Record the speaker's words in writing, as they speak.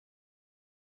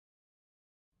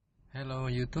Hello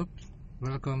YouTube,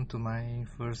 welcome to my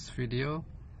first video.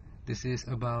 This is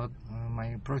about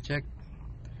my project.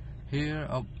 Here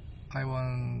I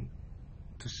want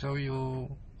to show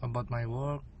you about my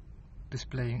work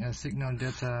displaying a signal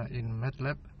data in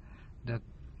Matlab that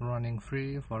running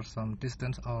free for some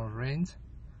distance or range,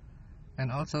 and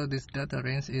also this data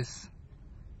range is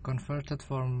converted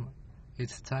from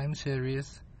its time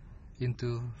series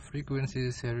into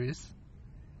frequency series,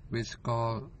 which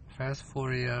called Fast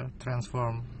Fourier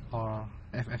Transform or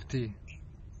FFT.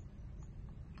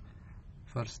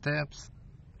 For steps,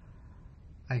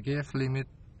 I gave limit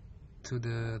to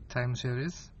the time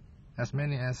series as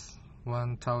many as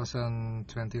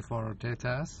 1024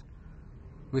 data,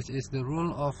 which is the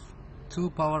rule of 2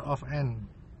 power of n.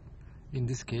 In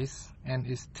this case, n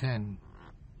is 10.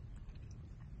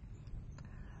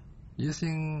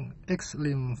 Using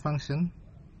xlim function,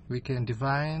 we can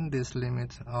define this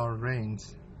limit or range.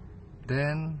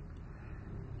 Then,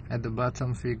 at the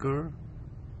bottom figure,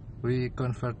 we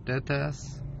convert data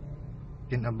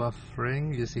in above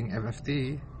range using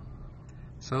FFT,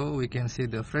 so we can see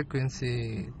the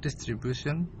frequency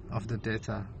distribution of the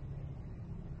data.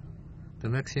 The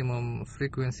maximum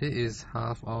frequency is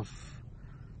half of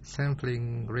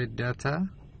sampling rate data.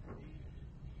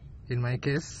 In my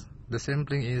case, the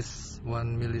sampling is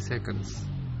 1 milliseconds,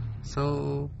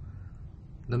 so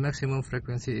the maximum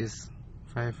frequency is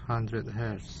 500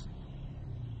 Hz.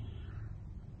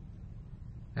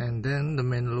 And then the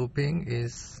main looping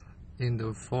is in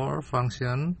the for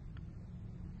function.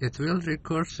 It will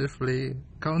recursively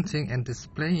counting and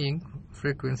displaying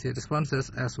frequency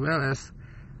responses as well as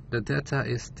the data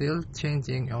is still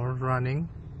changing or running.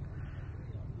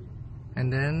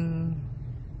 And then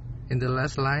in the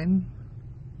last line,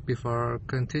 before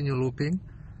continue looping,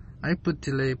 I put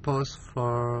delay pause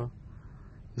for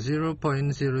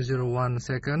 0.001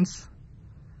 seconds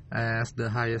as the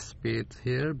highest speed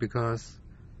here, because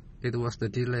it was the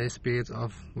delay speed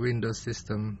of Windows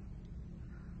system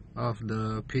of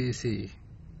the PC.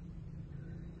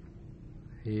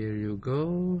 Here you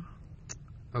go.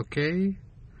 Okay,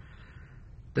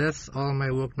 that's all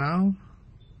my work now.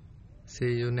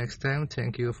 See you next time.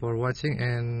 Thank you for watching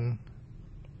and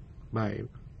bye.